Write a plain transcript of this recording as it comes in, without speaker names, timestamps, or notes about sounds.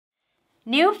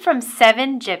New from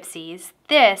 7 Gypsies,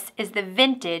 this is the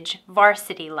vintage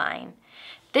Varsity line.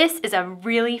 This is a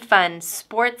really fun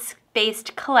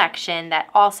sports-based collection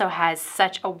that also has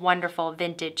such a wonderful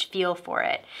vintage feel for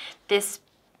it. This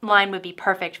line would be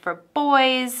perfect for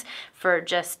boys, for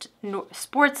just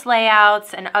sports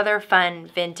layouts, and other fun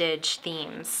vintage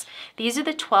themes. These are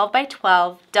the 12 by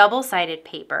 12 double-sided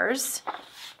papers.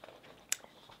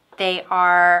 They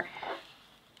are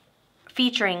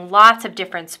featuring lots of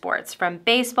different sports, from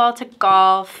baseball to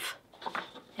golf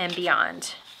and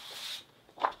beyond.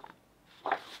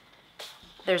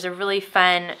 There's a really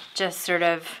fun, just sort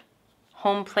of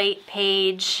home plate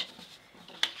page.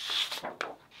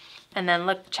 And then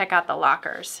look, check out the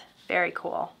lockers. Very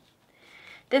cool.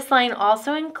 This line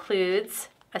also includes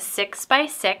a 6 by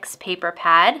 6 paper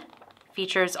pad.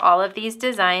 Features all of these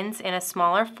designs in a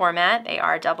smaller format. They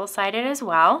are double-sided as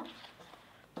well.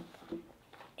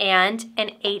 And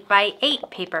an 8 by 8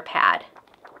 paper pad.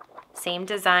 Same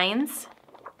designs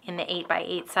in the 8 by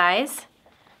 8 size.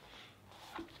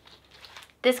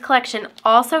 This collection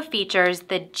also features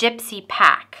the Gypsy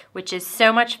pack, which is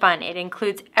so much fun. It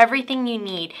includes everything you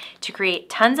need to create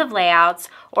tons of layouts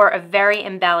or a very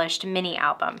embellished mini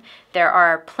album. There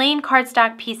are plain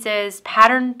cardstock pieces,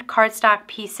 patterned cardstock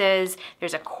pieces,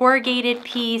 there's a corrugated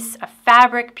piece, a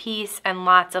fabric piece, and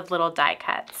lots of little die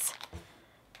cuts.